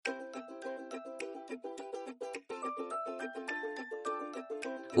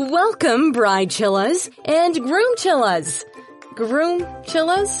Welcome, bride chillas and groom chillas. Groom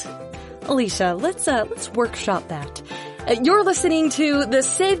chillas? Alicia, let's workshop that. You're listening to the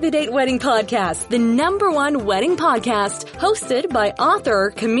Save the Date Wedding Podcast, the #1 wedding podcast hosted by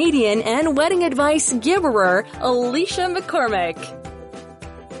author, comedian, and wedding advice giver, Alicia McCormick.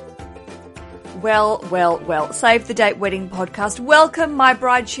 Well, Save the Date Wedding Podcast. Welcome, my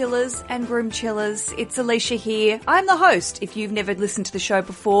bride chillers and groom chillers. It's Alicia here. I'm the host. If you've never listened to the show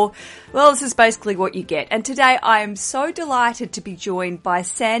before, well, this is basically what you get. And today I am so delighted to be joined by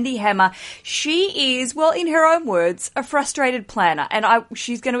Sandy Hammer. She is, well, in her own words, a frustrated planner. And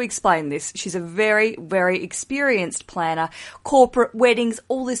she's going to explain this. She's a very, very experienced planner, corporate weddings,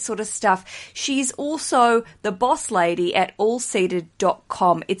 all this sort of stuff. She's also the boss lady at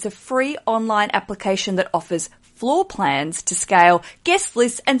allseated.com. It's a free online application that offers floor plans to scale, guest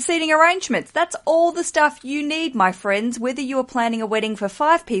lists, and seating arrangements. That's all the stuff you need, my friends, whether you are planning a wedding for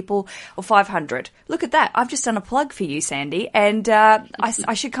 5 people or 500. Look at that. I've just done a plug for you, Sandy, and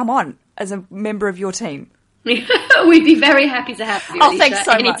I should come on as a member of your team. We'd be very happy to have you, Alicia, thanks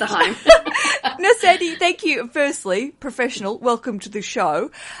so much. anytime. No, Sandy, thank you. Firstly, professional, welcome to the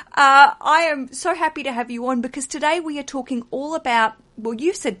show. I am so happy to have you on because today we are talking all about, well,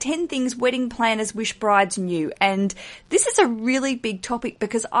 you said 10 things wedding planners wish brides knew. And this is a really big topic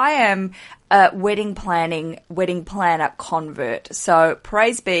because I am a wedding planner convert. So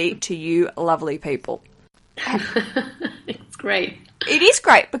praise be to you lovely people. It's great. It is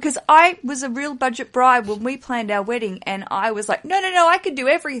great because I was a real budget bride when we planned our wedding and I was like, no, I can do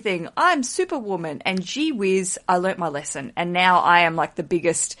everything. I'm superwoman. And gee whiz, I learnt my lesson. And now I am like the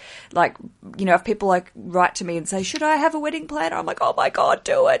biggest, like, you know, if people like write to me and say, should I have a wedding planner? I'm like, oh my God,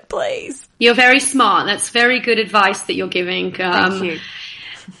 do it, please. You're very smart. That's very good advice that you're giving. Thank you.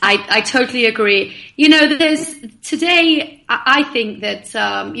 I totally agree. You know, today, I think that,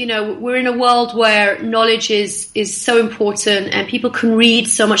 you know, we're in a world where knowledge is so important and people can read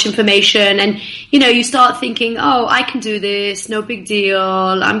so much information and, you know, you start thinking, oh, I can do this, no big deal.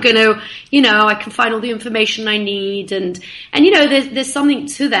 I'm going to, you know, I can find all the information I need. And, you know, there's something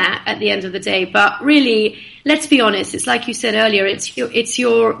to that at the end of the day. But really, let's be honest. It's like you said earlier, it's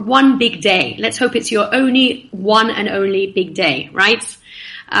your one big day. Let's hope it's your only one and only big day, right?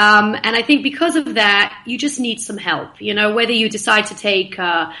 And I think because of that, you just need some help, you know, whether you decide to take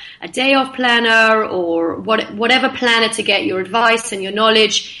a day off planner or whatever planner to get your advice and your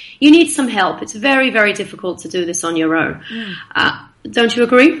knowledge, you need some help. It's very, very difficult to do this on your own. Don't you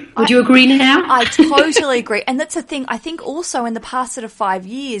agree? Would you agree now? I totally agree. And that's the thing. I think also in the past sort of 5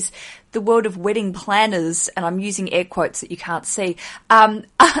 years, the world of wedding planners, and I'm using air quotes that you can't see,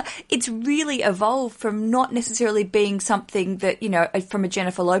 it's really evolved from not necessarily being something that, you know, from a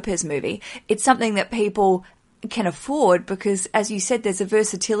Jennifer Lopez movie. It's something that people can afford because, as you said, there's a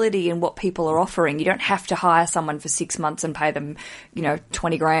versatility in what people are offering. You don't have to hire someone for 6 months and pay them, you know,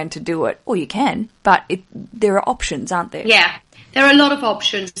 20 grand to do it. Or you can, but there are options, aren't there? Yeah. There are a lot of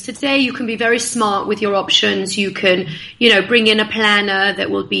options. Today you can be very smart with your options. You can, you know, bring in a planner that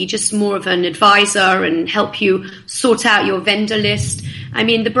will be just more of an advisor and help you sort out your vendor list. I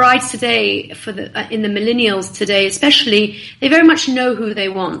mean, the brides today, in the millennials today especially, they very much know who they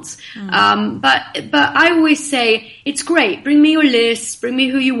want. But I always say, it's great. Bring me your list. Bring me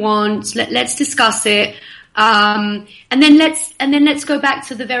who you want. Let's discuss it. And then let's go back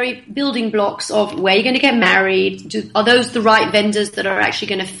to the very building blocks of where you're going to get married. Are those the right vendors that are actually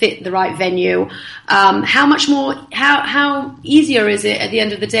going to fit the right venue? How easier is it at the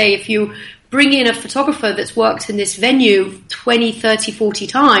end of the day if you bring in a photographer that's worked in this venue 20, 30, 40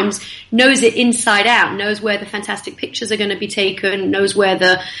 times, knows it inside out, knows where the fantastic pictures are going to be taken, knows where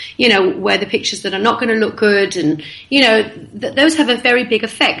the pictures that are not going to look good. And, you know, those have a very big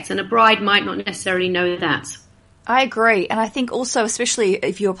effect and a bride might not necessarily know that. I agree. And I think also, especially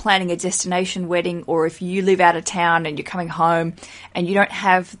if you're planning a destination wedding or if you live out of town and you're coming home and you don't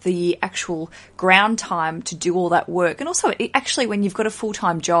have the actual ground time to do all that work. And also, actually, when you've got a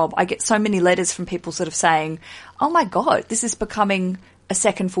full-time job, I get so many letters from people sort of saying, oh my God, this is becoming a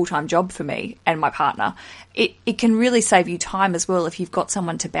second full-time job for me and my partner. It can really save you time as well if you've got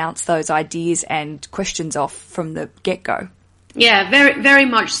someone to bounce those ideas and questions off from the get-go. Yeah, very, very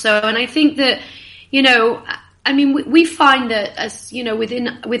much so. And I think that, you know, I mean, we find that as, you know,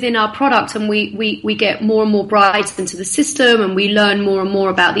 within our product and we get more and more brides into the system and we learn more and more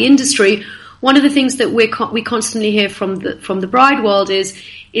about the industry. One of the things that we constantly hear from the bride world is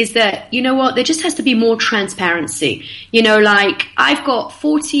is that, you know what, there just has to be more transparency. You know, like I've got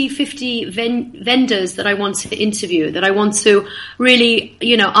 40, 50 vendors that I want to interview, that I want to really,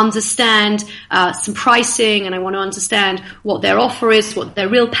 you know, understand some pricing, and I want to understand what their offer is, what their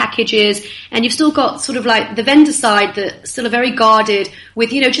real package is. And you've still got sort of like the vendor side that still are very guarded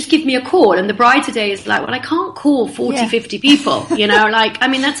with, you know, just give me a call. And the bride today is like, well, I can't call 40, 50 people, you know, like, I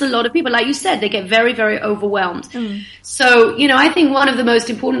mean, that's a lot of people. Like you said, they get very, very overwhelmed. So, you know, I think one of the most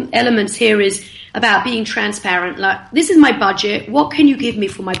important elements here is about being transparent. Like, this is my budget. What can you give me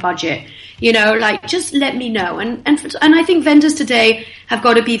for my budget? You know, like, just let me know. And I think vendors today have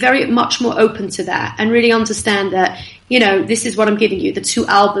got to be very much more open to that and really understand that, you know, this is what I'm giving you, the 2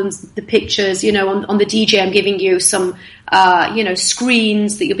 albums, the pictures, you know, on the DJ, I'm giving you some, you know,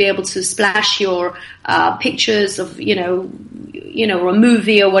 screens that you'll be able to splash your, pictures of, you know, or a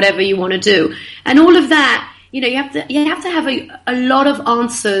movie or whatever you want to do. And all of that, you know, you have to have a lot of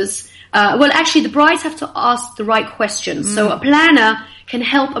answers. Well, actually, the brides have to ask the right questions. So a planner can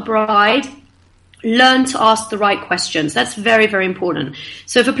help a bride learn to ask the right questions. That's very, very important.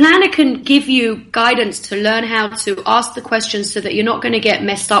 So if a planner can give you guidance to learn how to ask the questions so that you're not going to get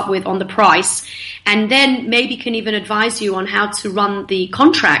messed up with on the price, and then maybe can even advise you on how to run the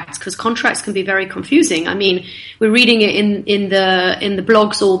contracts, because contracts can be very confusing. I mean, we're reading it in the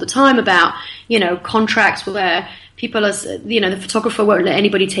blogs all the time about, you know, contracts where people are, you know, the photographer won't let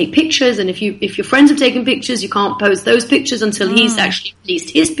anybody take pictures, and if your friends have taken pictures, you can't post those pictures until he's actually released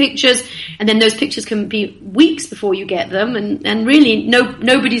his pictures, and then those pictures can be weeks before you get them, and really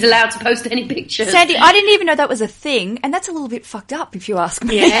nobody's allowed to post any pictures. Sandy, I didn't even know that was a thing, and that's a little bit fucked up if you ask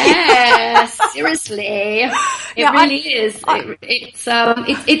me. Yes, seriously, it really is. It's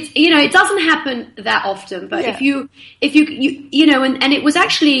you know, it doesn't happen that often, but if you know, and it was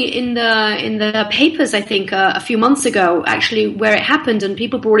actually in the papers, I think, a few months ago, actually, where it happened, and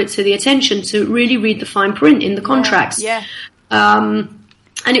people brought it to the attention to really read the fine print in the contracts.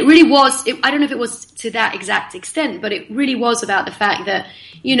 And it really was, I don't know if it was to that exact extent, but it really was about the fact that,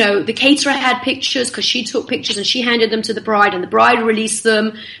 you know, the caterer had pictures because she took pictures and she handed them to the bride, and the bride released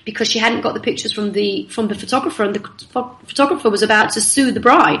them because she hadn't got the pictures from the photographer, and the photographer was about to sue the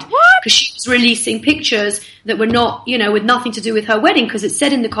bride because she was releasing pictures that were not, you know, with nothing to do with her wedding, because it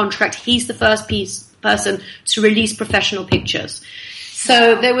said in the contract he's the first person to release professional pictures.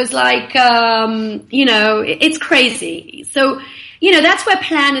 So there was like, you know, it's crazy. So, you know, that's where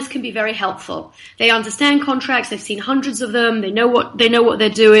planners can be very helpful. They understand contracts. They've seen hundreds of them. They know what they're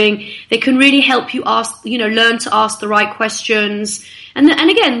doing. They can really help you learn to ask the right questions. And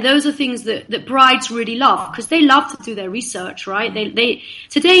again, those are things that brides really love, because they love to do their research, right?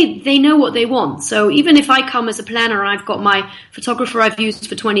 They know what they want. So even if I come as a planner and I've got my photographer I've used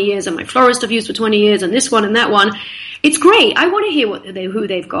for 20 years and my florist I've used for 20 years and this one and that one, it's great. I want to hear who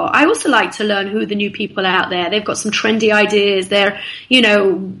they've got. I also like to learn who the new people are out there. They've got some trendy ideas. They're, you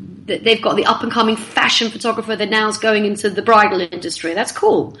know, they've got the up and coming fashion photographer that now is going into the bridal industry. That's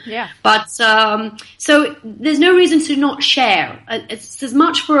cool. Yeah. But, so there's no reason to not share. It's as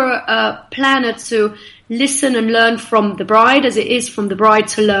much for a planner to listen and learn from the bride as it is from the bride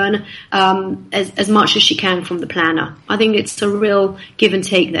to learn, as much as she can from the planner. I think it's a real give and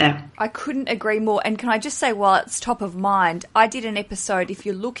take there. I couldn't agree more. And can I just say, while it's top of mind, I did an episode, if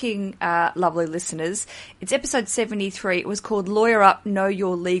you're looking, lovely listeners, it's episode 73. It was called Lawyer Up, Know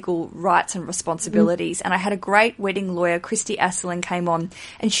Your Legal Rights and Responsibilities. And I had a great wedding lawyer, Christy Asselin, came on,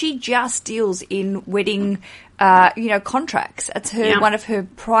 and she just deals in wedding contracts. It's one of her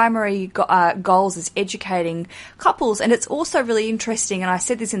primary goals is educating couples. And it's also really interesting, and I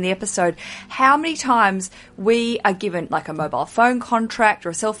said this in the episode, how many times we are given like a mobile phone contract or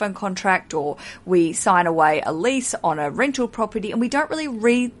a cell phone contract, or we sign away a lease on a rental property and we don't really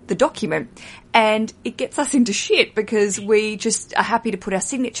read the document. And it gets us into shit because we just are happy to put our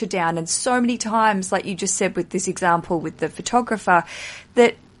signature down. And so many times, like you just said with this example with the photographer,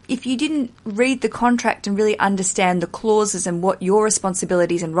 that if you didn't read the contract and really understand the clauses and what your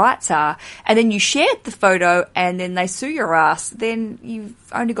responsibilities and rights are, and then you shared the photo and then they sue your ass, then you've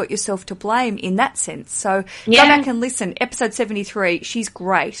only got yourself to blame in that sense. So go back and listen. Episode 73, she's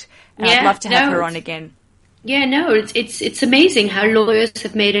great. And I'd love to have her on again. Yeah, no, it's amazing how lawyers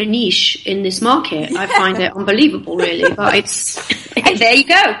have made a niche in this market. I find it unbelievable, really. But there you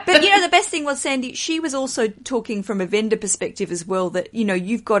go. But, the best thing was, Sandy, she was also talking from a vendor perspective as well, that,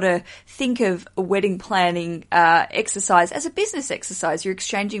 you've got to think of a wedding planning exercise as a business exercise. You're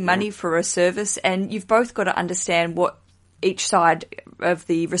exchanging money for a service, and you've both got to understand what each side of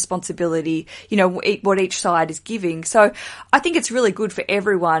the responsibility, you know, what each side is giving. So I think it's really good for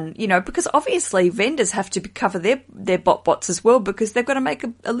everyone, you know, because obviously vendors have to cover their bots as well because they've got to make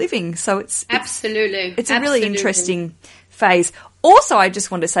a living. So it's absolutely a really interesting phase. Also, I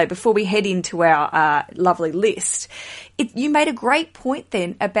just want to say before we head into our lovely list, you made a great point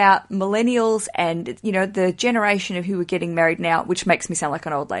then about millennials and, you know, the generation of who are getting married now, which makes me sound like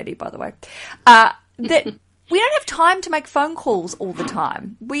an old lady, by the way, that we don't have time to make phone calls all the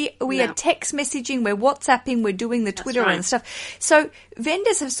time. We are text messaging, we're WhatsApping, we're doing the Twitter and stuff. So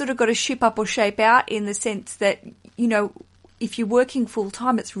vendors have sort of got to ship up or shape out in the sense that, you know, if you're working full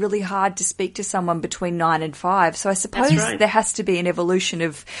time, it's really hard to speak to someone between 9 and 5. So I suppose there has to be an evolution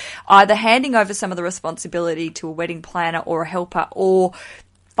of either handing over some of the responsibility to a wedding planner or a helper, or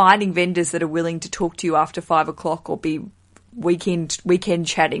finding vendors that are willing to talk to you after 5 o'clock or be weekend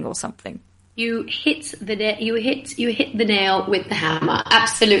chatting or something. You hit the nail with the hammer.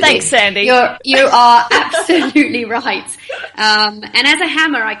 Absolutely. Thanks, Sandy. You are absolutely right. And as a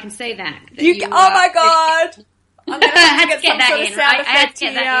hammer, I can say that. Oh my God. I'm going to have to get some sort of sound effect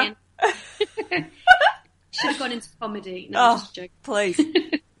here. that in. Should have gone into comedy. No, oh, I'm just joking. Please.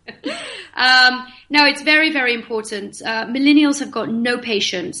 No, it's very, very important. Millennials have got no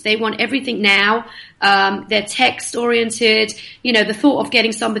patience. They want everything now. They're text oriented. You know, the thought of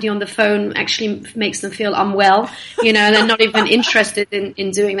getting somebody on the phone actually makes them feel unwell. You know, they're not even interested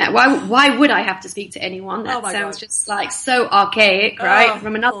in doing that. Why would I have to speak to anyone? That sounds just like so archaic, right?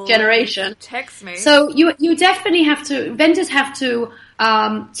 From another generation. Text me. So you definitely have to, vendors have to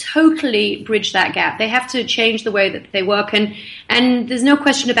totally bridge that gap. They have to change the way that they work, and there's no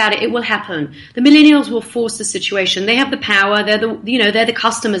question about it. It will happen. The millennials will force the situation. They have the power. They're the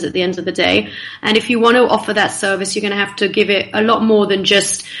customers at the end of the day. And if you want to offer that service, you're going to have to give it a lot more than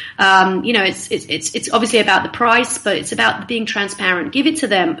just, it's obviously about the price, but it's about being transparent. Give it to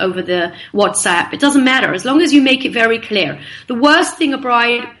them over the WhatsApp. It doesn't matter as long as you make it very clear. The worst thing a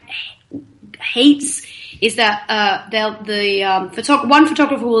bride hates is that one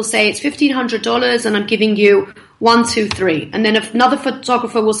photographer will say it's $1,500 and I'm giving you 1, 2, 3, and then another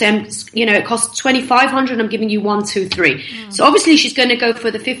photographer will say, it costs $2,500 and I'm giving you 1, 2, 3. So obviously she's going to go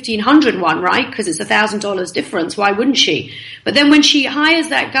for the $1,500 one, right? Because it's $1,000 difference. Why wouldn't she? But then when she hires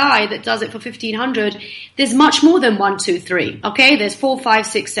that guy that does it for $1,500, there's much more than 1, 2, 3. Okay, there's 4, 5,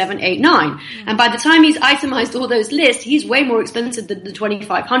 6, 7, 8, 9, and by the time he's itemized all those lists, he's way more expensive than the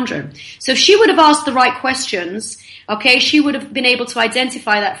 $2,500. So if she would have asked the right questions, okay, she would have been able to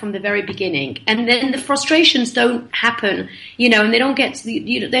identify that from the very beginning, and then the frustrations don't happen, and they don't get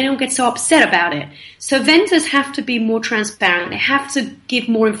so upset about it. So vendors have to be more transparent. They have to give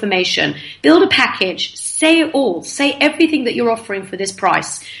more information. Build a package. Say it all. Say everything that you're offering for this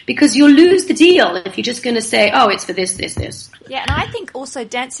price, because you'll lose the deal if you're just going to say, oh, it's for this, this, this. Yeah, and I think also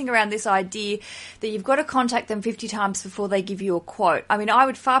dancing around this idea that you've got to contact them 50 times before they give you a quote. I mean, I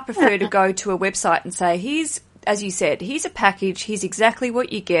would far prefer to go to a website and say, as you said, here's a package, here's exactly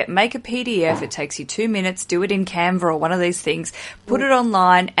what you get, make a PDF, it takes you 2 minutes, do it in Canva or one of these things, put it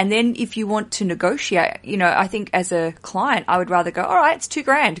online, and then if you want to negotiate, I think as a client, I would rather go, all right, it's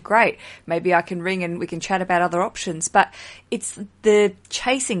 $2,000, great, maybe I can ring and we can chat about other options, but it's the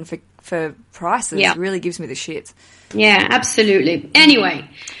chasing for prices really gives me the shits. Yeah, absolutely. Anyway,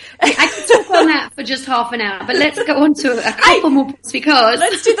 I could talk on that for just half an hour, but let's go on to a couple more points because...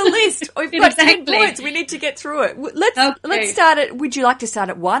 Let's do the list. We've got 10 points. We need to get through it. Let's start at... Would you like to start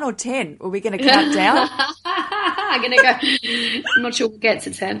at 1 or 10? Are we going to count down? I'm not sure we'll get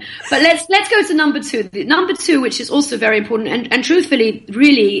to 10. But let's go to number 2. Number 2, which is also very important, and truthfully,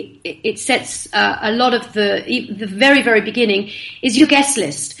 really, it sets a lot of the very, very beginning, is your guest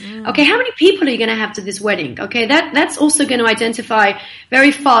list. Okay, how many people are you going to have to this wedding? Okay, that's also going to identify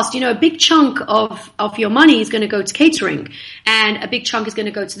very fast. A big chunk of your money is going to go to catering, and a big chunk is going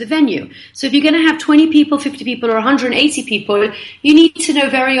to go to the venue. So if you're going to have 20 people, 50 people, or 180 people, you need to know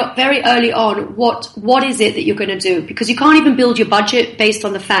very, very early on what is it that you're going to do, because you can't even build your budget based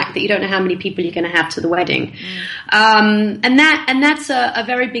on the fact that you don't know how many people you're going to have to the wedding. And that's a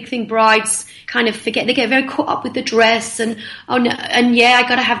very big thing. Brides kind of forget. They get very caught up with the dress and I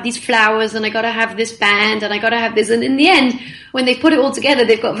got to have these flowers and I got to have this band and I got to have this. And in the end, when they put it all together,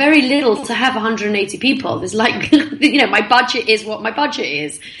 they've got very little to have 180 people. There's like, my budget is what my budget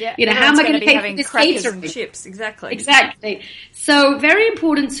is. Yeah. How am I going to pay for this crackers catering? and chips? Exactly. So very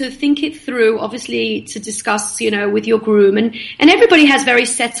important to think it through, obviously to discuss, with your groom, and everybody has very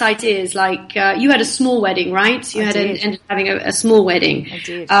set ideas. Like, you had a small wedding, right? You ended up having a small wedding. I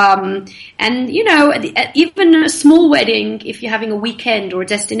did. And even a small wedding, if you're having a weekend or a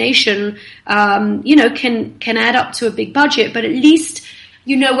destination, can add up to a big budget, but at least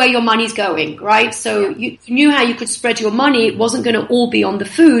you know where your money's going, right? So you knew how you could spread your money. It wasn't going to all be on the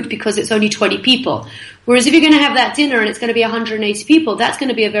food because it's only 20 people. Whereas if you're going to have that dinner and it's going to be 180 people, that's going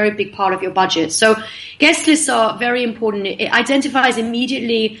to be a very big part of your budget. So guest lists are very important. It identifies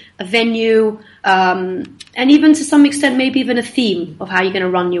immediately a venue, and even to some extent, maybe even a theme of how you're going to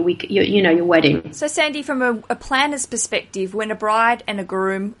run your your wedding. So Sandy, from a planner's perspective, when a bride and a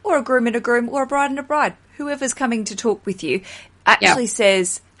groom, or a groom and a groom, or a bride and a bride, whoever's coming to talk with you, actually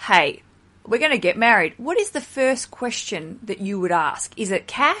says, hey, we're going to get married, what is the first question that you would ask? Is it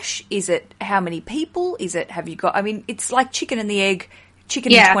cash? Is it how many people? Is it have you got? I mean, it's like chicken and the egg,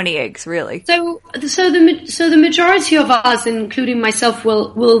 chicken and 20 eggs, really. So the majority of us, including myself,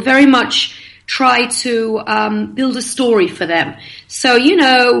 will very much try to build a story for them. So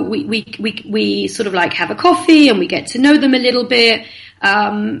we sort of like have a coffee and we get to know them a little bit.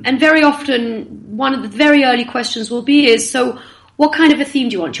 And very often, one of the very early questions will be so what kind of a theme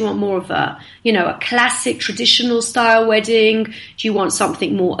do you want? Do you want more of a classic traditional style wedding? Do you want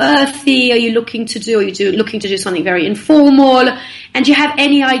something more earthy? Are you looking to do something very informal? And do you have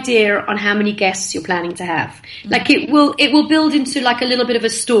any idea on how many guests you're planning to have? Like it will build into like a little bit of a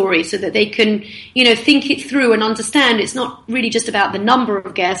story so that they can, think it through and understand it's not really just about the number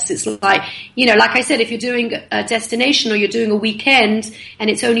of guests. It's like, like I said, if you're doing a destination or you're doing a weekend and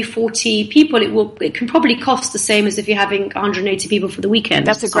it's only 40 people, it can probably cost the same as if you're having 180 people for the weekend.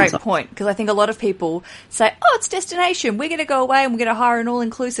 That's a great point, because I think a lot of people say, oh, it's destination, we're going to go away and we're going to hire an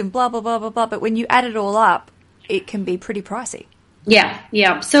all-inclusive, blah, blah, blah, blah, blah. But when you add it all up, it can be pretty pricey.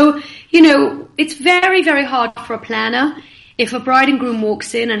 Yeah. So, it's very, very hard for a planner if a bride and groom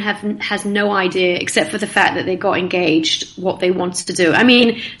walks in and has no idea, except for the fact that they got engaged, what they want to do. I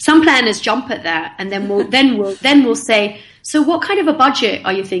mean, some planners jump at that, and then we'll say, so what kind of a budget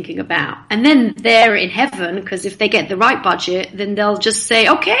are you thinking about? And then they're in heaven, because if they get the right budget, then they'll just say,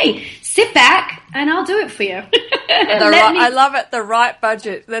 okay, sit back and I'll do it for you. I love it. The right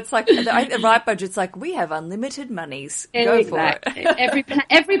budget. That's like, the right budget's like, we have unlimited monies. Go for it.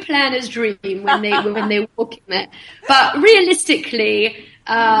 Every planner's dream when they walk in there. But realistically,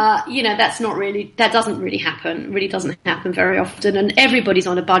 that doesn't really happen. Really doesn't happen very often. And everybody's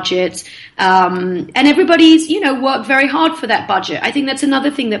on a budget. And everybody's, worked very hard for that budget. I think that's another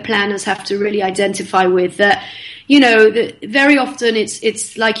thing that planners have to really identify with, that, very often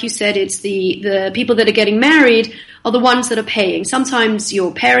it's like you said, it's the people that are getting married are the ones that are paying. Sometimes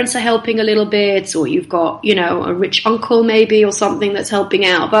your parents are helping a little bit, or you've got, a rich uncle maybe or something that's helping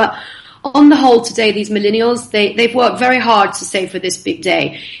out. But on the whole today, these millennials, they've worked very hard to save for this big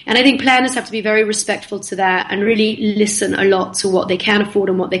day. And I think planners have to be very respectful to that and really listen a lot to what they can afford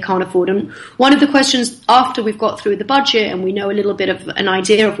and what they can't afford. And one of the questions after we've got through the budget and we know a little bit of an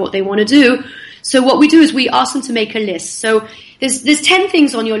idea of what they want to do, so what we do is we ask them to make a list. So there's 10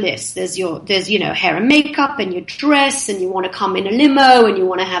 things on your list. There's hair and makeup and your dress, and you want to come in a limo, and you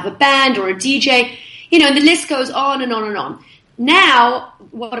want to have a band or a DJ, and the list goes on and on and on. Now,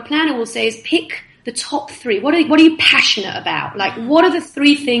 what a planner will say is pick the top 3. What are you passionate about? Like, what are the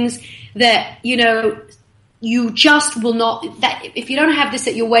 3 things that, you just will not, that if you don't have this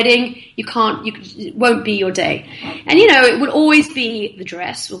at your wedding, it won't be your day. And, it would always be the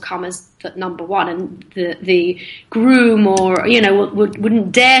dress will come as the number 1, and the groom or,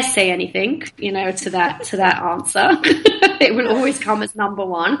 wouldn't dare say anything, to that answer. It will always come as number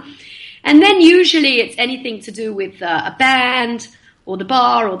 1. And then usually it's anything to do with a band or the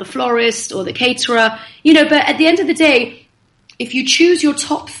bar or the florist or the caterer, but at the end of the day, if you choose your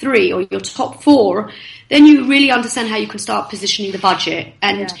top 3 or your top 4, then you really understand how you can start positioning the budget.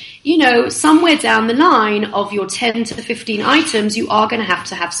 And, somewhere down the line of your 10 to 15 items, you are going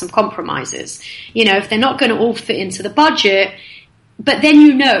to have some compromises. If they're not going to all fit into the budget, but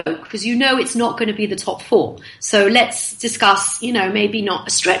then because it's not going to be the top 4. So let's discuss, maybe not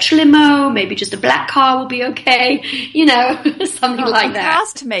a stretch limo, maybe just a black car will be okay, something like that.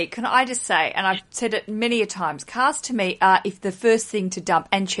 Cars to me, can I just say, and I've said it many a times, cars to me are if the first thing to dump,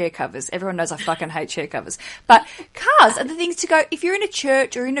 and chair covers. Everyone knows I fucking hate chair covers. But cars are the things to go, if you're in a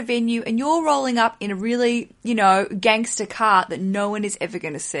church or in a venue and you're rolling up in a really, gangster car that no one is ever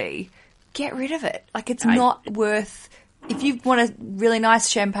going to see, get rid of it. Like, it's not worth if you want a really nice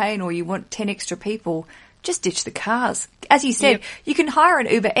champagne or you want 10 extra people, just ditch the cars. As you said, you can hire an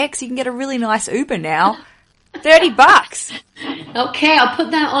Uber X. You can get a really nice Uber now. $30. Okay, I'll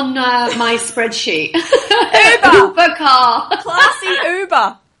put that on my spreadsheet. Uber car. Classy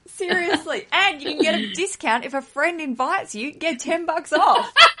Uber. Seriously. And you can get a discount if a friend invites you. Get $10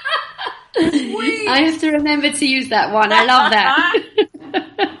 off. Sweet. I have to remember to use that one. I love that.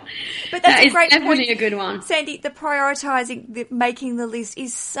 But that's that a great definitely point. A good one. Sandy, the prioritising, making the list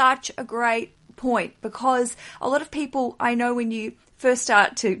is such a great point, because a lot of people, I know when you first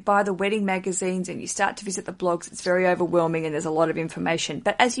start to buy the wedding magazines and you start to visit the blogs, it's very overwhelming and there's a lot of information.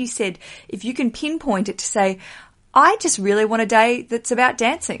 But as you said, if you can pinpoint it to say, I just really want a day that's about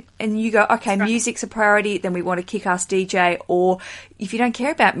dancing. And you go, okay, music's a priority, then we want a kick-ass DJ. Or if you don't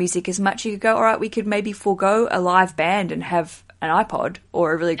care about music as much, you could go, all right, we could maybe forego a live band and have an iPod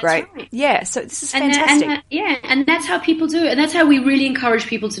or a really great... Right. Yeah, so this is fantastic. And that's how people do it. And that's how we really encourage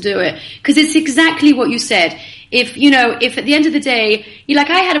people to do it. Because it's exactly what you said. If at the end of the day,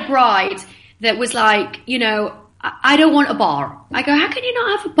 I had a bride that was like, I don't want a bar. I go, how can you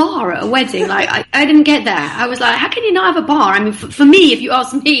not have a bar at a wedding? I didn't get that. I was like, how can you not have a bar? I mean, for me, if you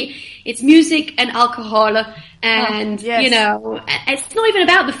ask me, it's music and alcohol and, it's not even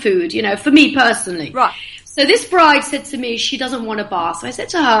about the food, for me personally. Right. So this bride said to me, she doesn't want a bar. So I said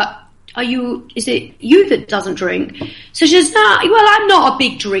to her, is it you that doesn't drink? So she says, no, well, I'm not a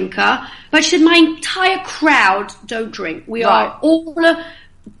big drinker. But she said, my entire crowd don't drink. We are all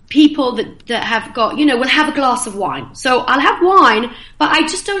people that have got, will have a glass of wine. So I'll have wine, but I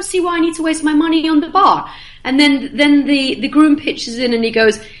just don't see why I need to waste my money on the bar. And then the groom pitches in and he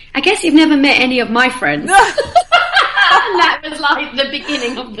goes, I guess you've never met any of my friends. And that was like the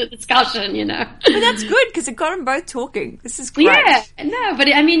beginning of the discussion, But that's good because it got them both talking. This is great. Yeah, no, but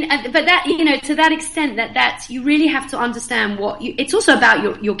but that, to that extent that you really have to understand it's also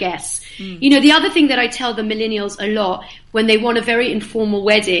about your guests. The other thing that I tell the millennials a lot when they want a very informal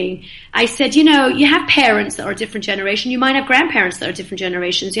wedding, I said, you have parents that are a different generation. You might have grandparents that are different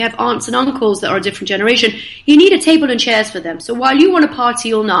generations. You have aunts and uncles that are a different generation. You need a table and chairs for them. So while you want to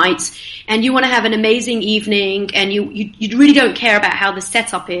party all night and you want to have an amazing evening and you really don't care about how the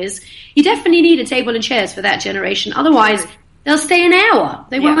setup is, you definitely need a table and chairs for that generation. Otherwise, they'll stay an hour.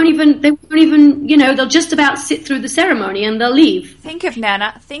 They won't even, they'll just about sit through the ceremony and they'll leave. Think of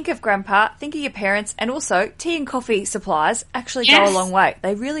Nana, think of Grandpa, think of your parents, and also tea and coffee supplies actually go a long way.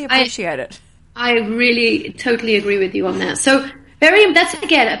 They really appreciate it. I really totally agree with you on that. So that's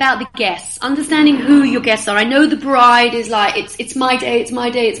again about the guests, understanding who your guests are. I know the bride is like, it's my day, it's my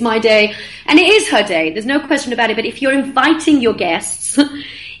day, it's my day. And it is her day. There's no question about it. But if you're inviting your guests,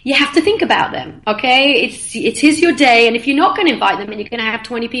 you have to think about them, okay? It is your day, and if you're not going to invite them and you're going to have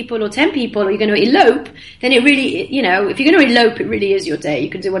 20 people or 10 people or you're going to elope, then it really, if you're going to elope, it really is your day. You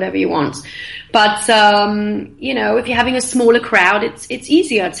can do whatever you want. But, if you're having a smaller crowd, it's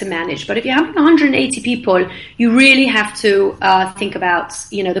easier to manage. But if you're having 180 people, you really have to think about,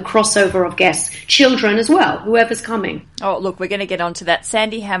 the crossover of guests, children as well, whoever's coming. Oh, look, we're going to get onto that.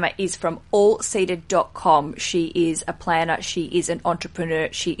 Sandy Hammer is from allseated.com. She is a planner. She is an entrepreneur.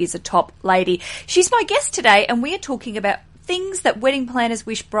 She is a top lady. She's my guest today, and we are talking about things that wedding planners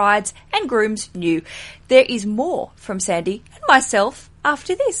wish brides and grooms knew. There is more from Sandy and myself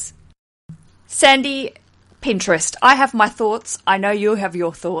after this. Sandy, Pinterest. I have my thoughts. I know you have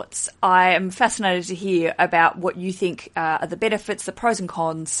your thoughts. I am fascinated to hear about what you think are the benefits, the pros and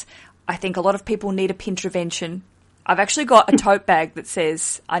cons. I think a lot of people need a Pintervention. I've actually got a tote bag that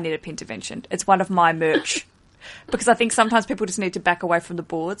says I need a Pintervention. It's one of my merch. Because I think sometimes people just need to back away from the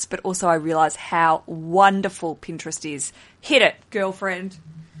boards, but also I realise how wonderful Pinterest is. Hit it, girlfriend.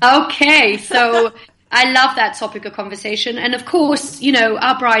 Okay, so I love that topic of conversation. And of course,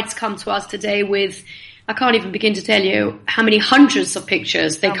 our brides come to us today with, I can't even begin to tell you how many hundreds of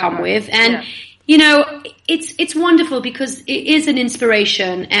pictures they come with. And, it's wonderful because it is an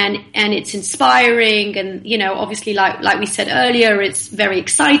inspiration and it's inspiring. And, obviously, like we said earlier, it's very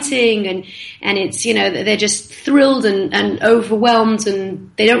exciting and it's, they're just thrilled and overwhelmed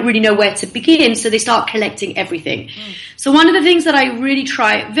and they don't really know where to begin. So they start collecting everything. So one of the things that I really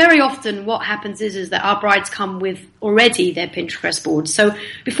try very often, what happens is that our brides come with already their Pinterest board. So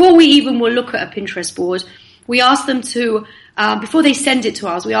before we even will look at a Pinterest board, we ask them to, before they send it to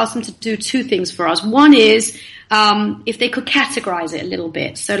us, we ask them to do two things for us. One is if they could categorize it a little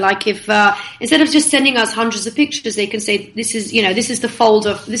bit. So like if, instead of just sending us hundreds of pictures, they can say, this is the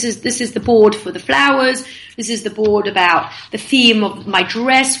folder, this is the board for the flowers. This is the board about the theme of my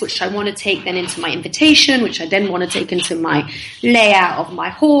dress, which I want to take then into my invitation, which I then want to take into my layout of my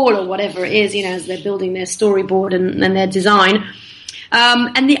hall or whatever it is, as they're building their storyboard and their design.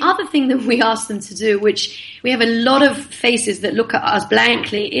 And the other thing that we ask them to do, which we have a lot of faces that look at us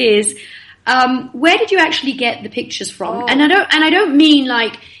blankly, is, where did you actually get the pictures from? Oh. And I don't mean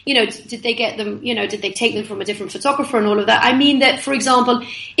like, did they get them, did they take them from a different photographer and all of that? I mean that, for example,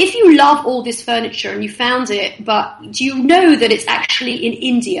 if you love all this furniture and you found it, but do you know that it's actually in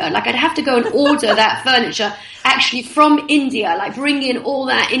India? Like I'd have to go and order that furniture actually from India, like bring in all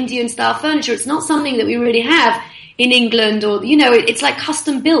that Indian style furniture. It's not something that we really have in England, or, it's like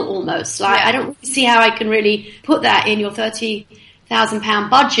custom built almost. Like I don't see how I can really put that in your £30,000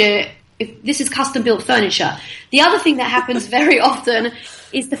 budget if this is custom built furniture. The other thing that happens very often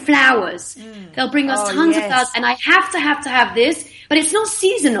is the flowers. They'll bring us tons of flowers, and I have to have this, but it's not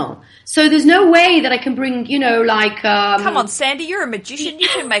seasonal. So there's no way that I can bring, come on, Sandy, you're a magician. You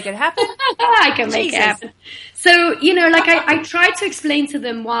can make it happen. I can make it happen. So, I try to explain to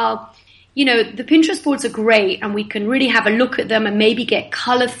them, while, the Pinterest boards are great and we can really have a look at them and maybe get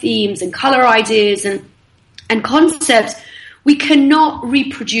color themes and color ideas and concepts, we cannot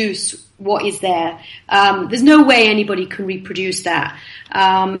reproduce what is there. There's no way anybody can reproduce that.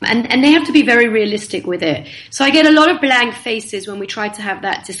 And they have to be very realistic with it. So I get a lot of blank faces when we try to have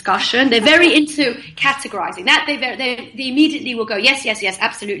that discussion. They're very into categorizing that. They immediately will go, yes,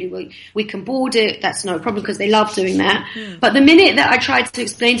 absolutely. We can board it. That's no problem, because they love doing that. But the minute that I try to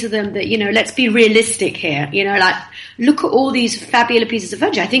explain to them that, let's be realistic here, like, look at all these fabulous pieces of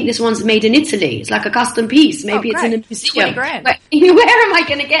furniture. I think this one's made in Italy. It's like a custom piece. Maybe it's in a museum. 20 grand. Where am I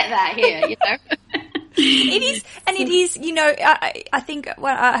going to get that here? It is, and it is, I think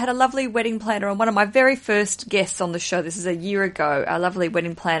I had a lovely wedding planner, and one of my very first guests on the show, this is a year ago, a lovely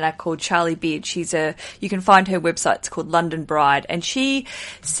wedding planner called Charlie Beard. You can find her website, it's called London Bride, and she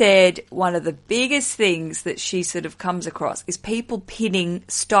said one of the biggest things that she sort of comes across is people pinning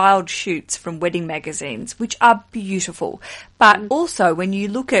styled shoots from wedding magazines, which are beautiful. But also when you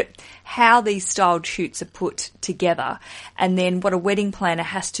look at how these styled shoots are put together, and then what a wedding planner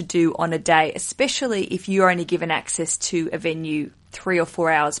has to do on a day, especially if you're only given access to a venue 3 or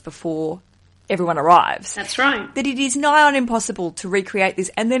 4 hours before everyone arrives. That's right. That it is nigh on impossible to recreate this.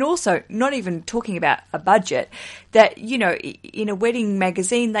 And then also, not even talking about a budget, that, in a wedding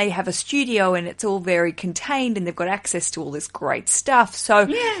magazine, they have a studio and it's all very contained and they've got access to all this great stuff. So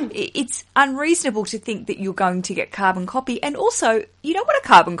it's unreasonable to think that you're going to get carbon copy. And also, you don't want a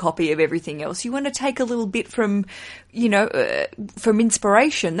carbon copy of everything else. You want to take a little bit from, from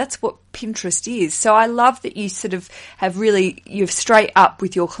inspiration. That's what Pinterest is. So I love that you sort of you're straight up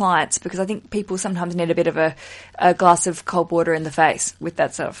with your clients, because I think people sometimes need a bit of a glass of cold water in the face with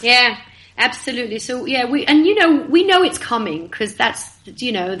that stuff. Yeah, absolutely. So we know it's coming, because that's,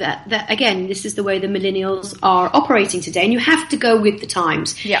 that again, this is the way the millennials are operating today, and you have to go with the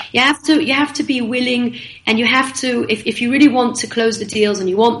times. Yeah. You have to be willing, and you have to, if you really want to close the deals and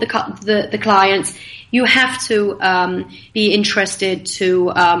you want the clients, you have to be interested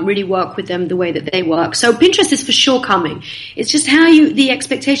to really work with them the way that they work. So Pinterest is for sure coming. It's just the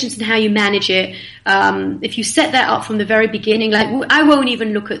expectations and how you manage it. If you set that up from the very beginning, like I won't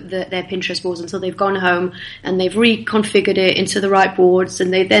even look at their Pinterest boards until they've gone home and they've reconfigured it into the right boards,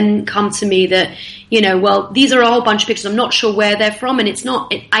 and they then come to me that, well, these are a whole bunch of pictures. I'm not sure where they're from, and it's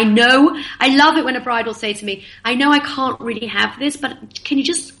not. I love it when a bride will say to me, I know I can't really have this, but can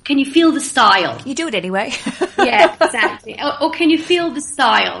you feel the style? You do it anyway. Yeah, exactly. Or can you feel the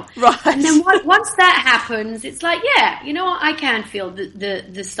style? Right. And then once that happens, it's like, yeah, you know what, I can feel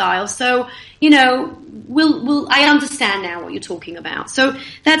the style. So, I understand now what you're talking about. So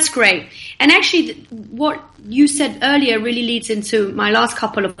that's great. And actually, what you said earlier really leads into my last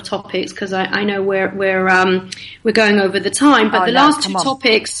couple of topics, because I know we're going over the time. But the last two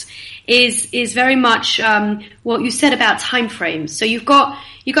topics is very much what you said about time frames. So you've got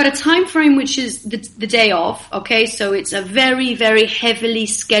a time frame which is the day off. Okay, so it's a very, very heavily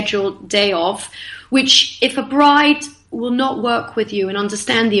scheduled day off, which if a bride will not work with you and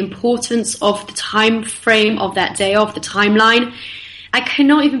understand the importance of the time frame of that day off, the timeline, I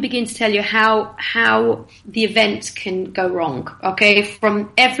cannot even begin to tell you how the event can go wrong, okay,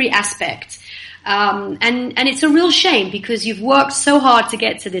 from every aspect. And it's a real shame because you've worked so hard to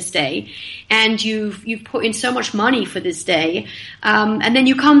get to this day and you've put in so much money for this day. And then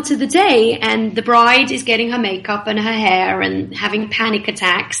you come to the day and the bride is getting her makeup and her hair and having panic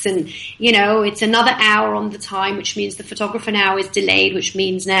attacks. And, you know, it's another hour on the time, which means the photographer now is delayed, which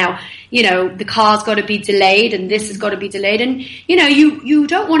means now, you know, the car's got to be delayed and this has got to be delayed. And, you know, you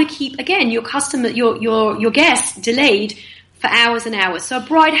don't want to keep, again, your customer, your guest delayed for hours and hours. So a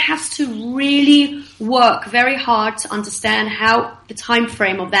bride has to really work very hard to understand how the time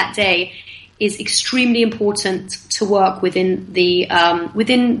frame of that day is extremely important to work within the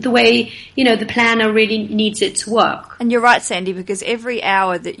way, you know, the planner really needs it to work. And you're right, Sandy, because every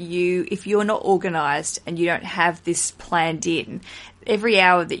hour that if you're not organised and you don't have this planned in, every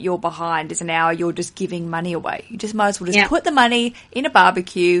hour that you're behind is an hour you're just giving money away. You just might as well just put the money in a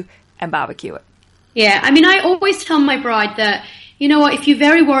barbecue and barbecue it. Yeah, I mean, I always tell my bride that, you know what, if you're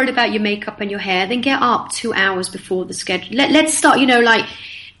very worried about your makeup and your hair, then get up 2 hours before the schedule. Let's start, you know, like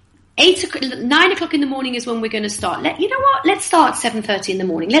 9 o'clock in the morning is when we're going to start. You know what? Let's start 7:30 in the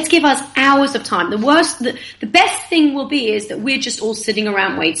morning. Let's give us hours of time. The best thing will be is that we're just all sitting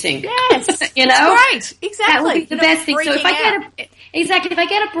around waiting. Yes, you know, that's right, exactly. That will be the best thing. So if I I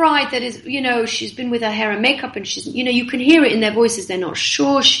get a bride that is, you know, she's been with her hair and makeup and she's, you know, you can hear it in their voices. They're not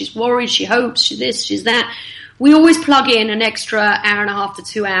sure. She's worried. She hopes. She's this. She's that. We always plug in an extra hour and a half to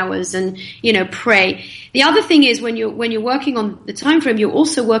 2 hours and, you know, pray. The other thing is when you're working on the time frame, you're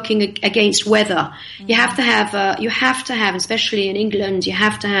also working against weather. Mm-hmm. You have to have, especially in England, you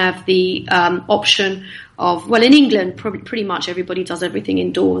have to have the option of, well, in England, pretty much everybody does everything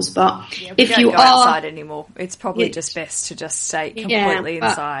indoors. But if you don't go outside anymore, it's probably just best to just stay completely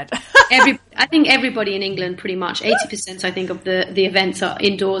inside. I think everybody in England, pretty much 80%, I think, of the events are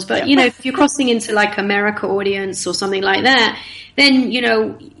indoors. But you know, if you're crossing into like America audience or something like that, then, you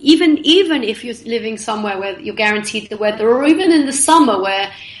know, even if you're living somewhere where you're guaranteed the weather, or even in the summer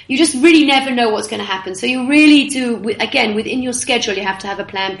where you just really never know what's going to happen. So you really do, again, within your schedule, you have to have a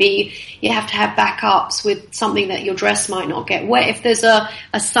plan B. You have to have backups with something that your dress might not get wet. If there's a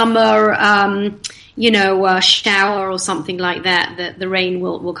summer, shower or something like that, the rain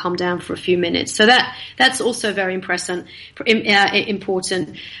will come down for a few minutes. So that's also very important.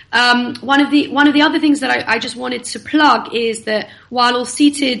 One of the other things that I just wanted to plug is that while All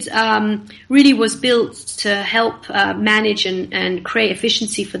Seated really was built to help manage and create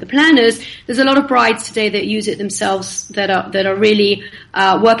efficiency for the planners, there's a lot of brides today that use it themselves that are really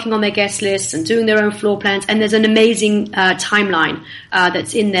working on their guest lists and doing their own floor plans. And there's an amazing timeline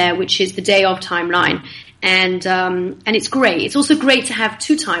that's in there, which is the day of timeline. And it's great. It's also great to have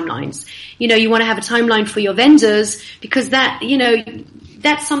 2 timelines. You know, you want to have a timeline for your vendors because that, you know,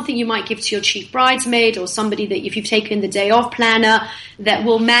 that's something you might give to your chief bridesmaid or somebody that if you've taken the day off planner that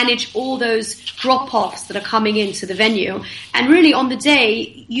will manage all those drop-offs that are coming into the venue. And really on the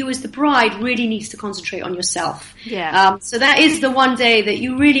day, you as the bride really needs to concentrate on yourself. Yeah. So that is the one day that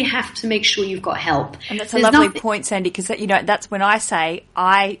you really have to make sure you've got help. And that's a lovely point, Sandy, because, you know, that's when I say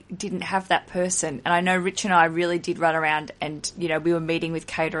I didn't have that person. And I know Rich and I really did run around and, you know, we were meeting with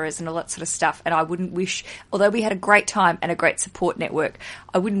caterers and all that sort of stuff. And I wouldn't wish, although we had a great time and a great support network,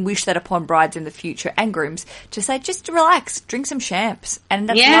 I wouldn't wish that upon brides in the future and grooms to say, just relax, drink some champs. And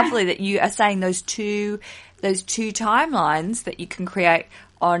that's lovely that you are saying those two timelines that you can create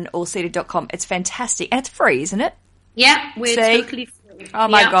on allseated.com. It's fantastic. And it's free, isn't it? Yeah, we're totally free. Oh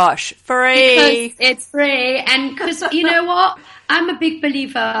my gosh, free. Because it's free. And because, you know what? I'm a big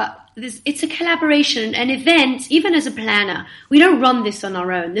believer. It's a collaboration, an event, even as a planner. We don't run this on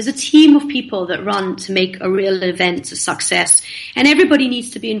our own. There's a team of people that run to make a real event a success. And everybody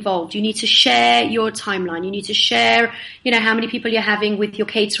needs to be involved. You need to share your timeline. You need to share, you know, how many people you're having with your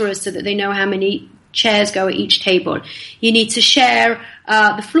caterers so that they know how many chairs go at each table. You need to share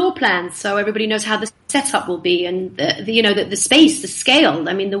the floor plans so everybody knows how the setup will be and the space, the scale.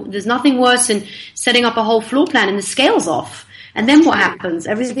 I mean, there's nothing worse than setting up a whole floor plan and the scale's off. And then what happens?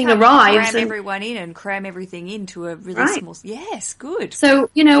 Everything arrives. Cram everyone in and cram everything into a really small... Yes, good. So,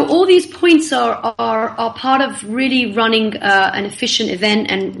 you know, all these points are part of really running an efficient event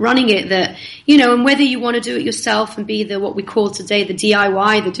and running it that, you know, and whether you want to do it yourself and be what we call today the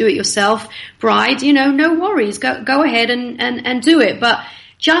DIY, the do-it-yourself bride, you know, no worries. Go ahead and do it. But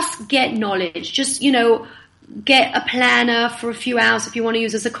just get knowledge. Just, you know, get a planner for a few hours if you want to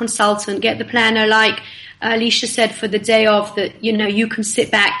use as a consultant. Get the planner like Alicia said for the day of that, you know, you can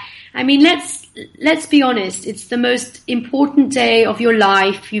sit back. I mean, let's be honest. It's the most important day of your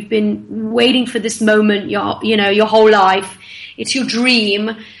life. You've been waiting for this moment, your whole life. It's your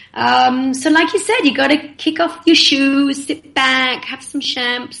dream. So like you said, you got to kick off your shoes, sit back, have some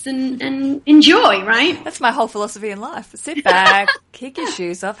champs, and enjoy, right? That's my whole philosophy in life. Sit back, kick your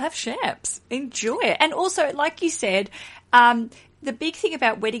shoes off, have champs, enjoy it. And also, like you said, the big thing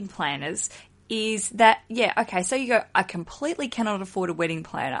about wedding planners is that, so you go, I completely cannot afford a wedding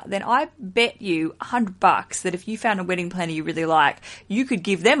planner. Then I bet you $100 that if you found a wedding planner you really like, you could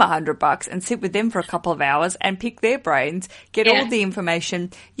give them $100 and sit with them for a couple of hours and pick their brains, get all the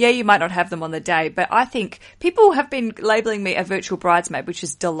information. Yeah, you might not have them on the day, but I think people have been labeling me a virtual bridesmaid, which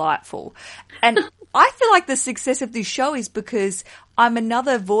is delightful. And I feel like the success of this show is because I'm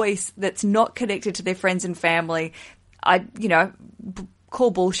another voice that's not connected to their friends and family. I call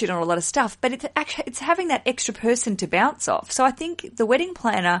bullshit on a lot of stuff, but it's having that extra person to bounce off. So I think the wedding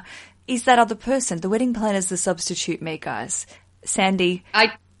planner is that other person. The wedding planner is the substitute me, guys. Sandy,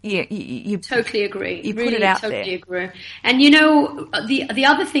 you totally agree. You really put it out totally there. Agree. And the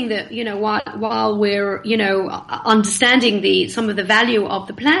other thing that while we're understanding some of the value of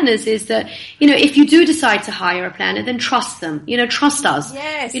the planners is that if you do decide to hire a planner, then trust them. Trust us.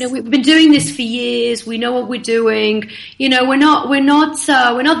 Yes. We've been doing this for years. We know what we're doing. We're not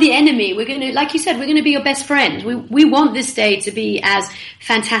the enemy. We're gonna, like you said, we're gonna be your best friend. We want this day to be as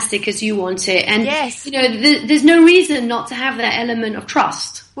fantastic as you want it. And yes. There's no reason not to have that element of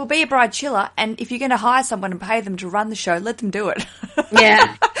trust. Well, be a bride chiller, and if you're going to hire someone and pay them to run the show, let them do it.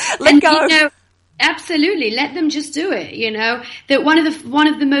 Yeah. Let go. Absolutely. Let them just do it. That one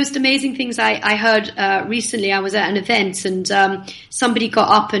of the most amazing things I heard recently, I was at an event and somebody got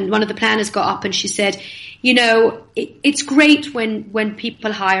up and one of the planners got up and she said, it's great when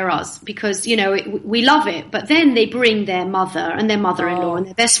people hire us because, we love it. But then they bring their mother and their mother-in-law and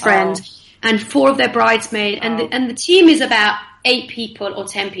their best friend and 4 of their bridesmaids and the team is about 8 people or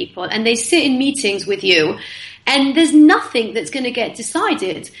 10 people, and they sit in meetings with you, and there's nothing that's going to get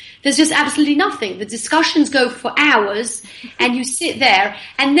decided. There's just absolutely nothing. The discussions go for hours, and you sit there,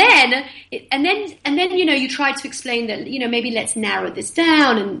 and then you try to explain that maybe let's narrow this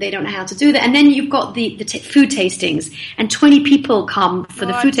down, and they don't know how to do that. And then you've got the food tastings, and 20 people come for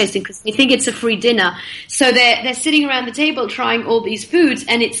the food tasting because they think it's a free dinner. So they're sitting around the table trying all these foods,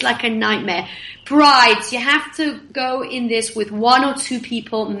 and it's like a nightmare. Brides, you have to go in this with 1 or 2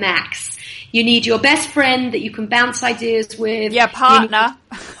 people max. You need your best friend that you can bounce ideas with. Your partner.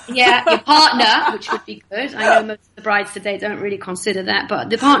 Your partner, which would be good. I know most of the brides today don't really consider that, but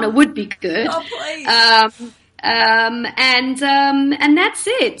the partner would be good. Oh, please. And that's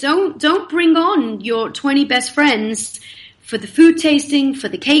it. Don't bring on your 20 best friends for the food tasting, for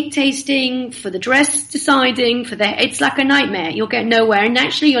the cake tasting, for the dress deciding, it's like a nightmare. You'll get nowhere, and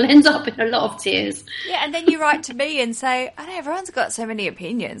actually you'll end up in a lot of tears. Yeah, and then you write to me and say, I know everyone's got so many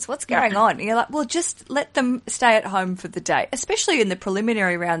opinions. What's going on? And you're like, well, just let them stay at home for the day, especially in the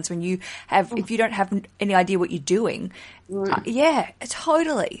preliminary rounds when if you don't have any idea what you're doing. Yeah,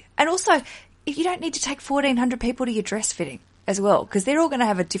 totally. And also, you don't need to take 1,400 people to your dress fitting as well, because they're all going to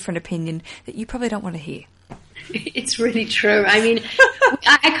have a different opinion that you probably don't want to hear. It's really true. I mean,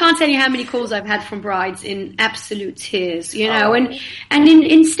 I can't tell you how many calls I've had from brides in absolute tears, and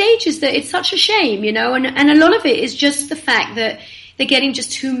in stages that it's such a shame, and a lot of it is just the fact that they're getting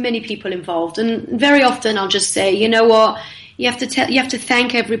just too many people involved. And very often I'll just say, you know what, you have to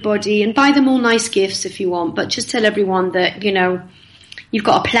thank everybody and buy them all nice gifts if you want, but just tell everyone that, you've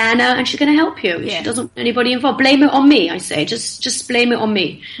got a planner and she's going to help you. She doesn't want anybody involved. Blame it on me, I say. Just blame it on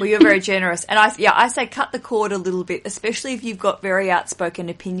me. Well, you're very generous. And I say cut the cord a little bit, especially if you've got very outspoken,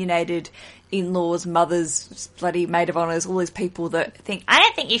 opinionated in-laws, mothers, bloody maid of honours, all these people that think, I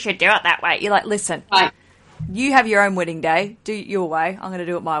don't think you should do it that way. You're like, listen, you have your own wedding day. Do it your way. I'm going to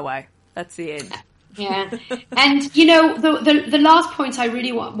do it my way. That's the end. Yeah. And, the last point I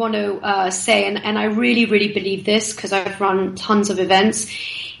really want to say, and I really, really believe this because I've run tons of events,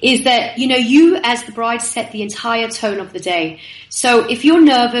 is that, you as the bride set the entire tone of the day. So if you're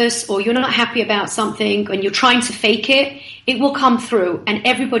nervous or you're not happy about something and you're trying to fake it, it will come through and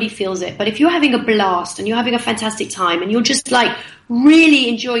everybody feels it. But if you're having a blast and you're having a fantastic time and you're just like really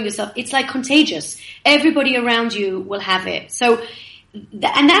enjoying yourself, it's like contagious. Everybody around you will have it. So,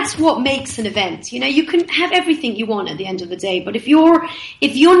 and that's what makes an event. You can have everything you want at the end of the day, but if you're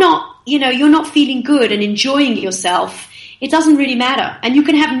not, you're not feeling good and enjoying yourself, it doesn't really matter. And you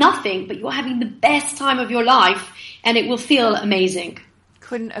can have nothing, but you're having the best time of your life and it will feel amazing.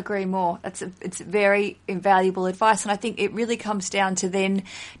 couldn't agree more. It's very invaluable advice, and I think it really comes down to then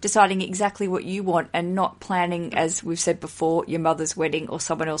deciding exactly what you want and not planning, as we've said before, your mother's wedding or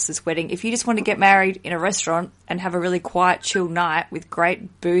someone else's wedding. If you just want to get married in a restaurant and have a really quiet, chill night with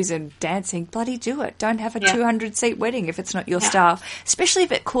great booze and dancing, bloody do it. Don't have a 200-seat wedding if it's not your style, especially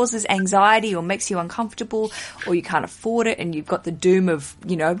if it causes anxiety or makes you uncomfortable or you can't afford it and you've got the doom of,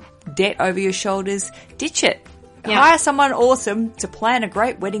 debt over your shoulders. Ditch it. Yeah. Hire someone awesome to plan a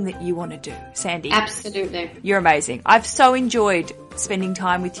great wedding that you want to do. Sandy. Absolutely. You're amazing. I've so enjoyed spending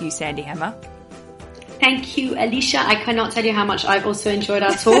time with you, Sandy Hammer. Thank you, Alicia. I cannot tell you how much I've also enjoyed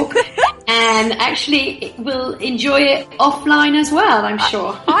our talk. And actually, we'll enjoy it offline as well, I'm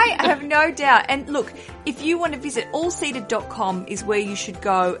sure. I have no doubt. And look, if you want to visit allseated.com is where you should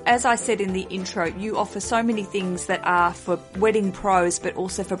go. As I said in the intro, you offer so many things that are for wedding pros, but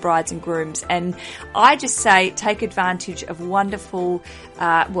also for brides and grooms. And I just say take advantage of wonderful,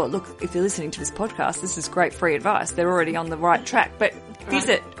 look, if you're listening to this podcast, this is great free advice. They're already on the right track. But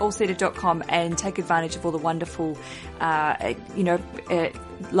visit allseated.com and take advantage of all the wonderful,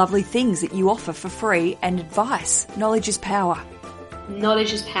 lovely things that you offer for free and advice. Knowledge is power.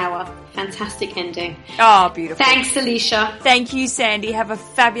 Knowledge is power. Fantastic ending. Oh, beautiful. Thanks, Alicia. Thank you, Sandy. Have a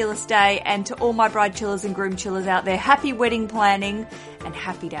fabulous day. And to all my bride chillers and groom chillers out there, happy wedding planning and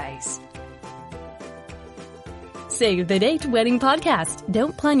happy days. Save the Date Wedding Podcast.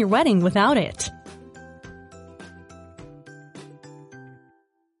 Don't plan your wedding without it.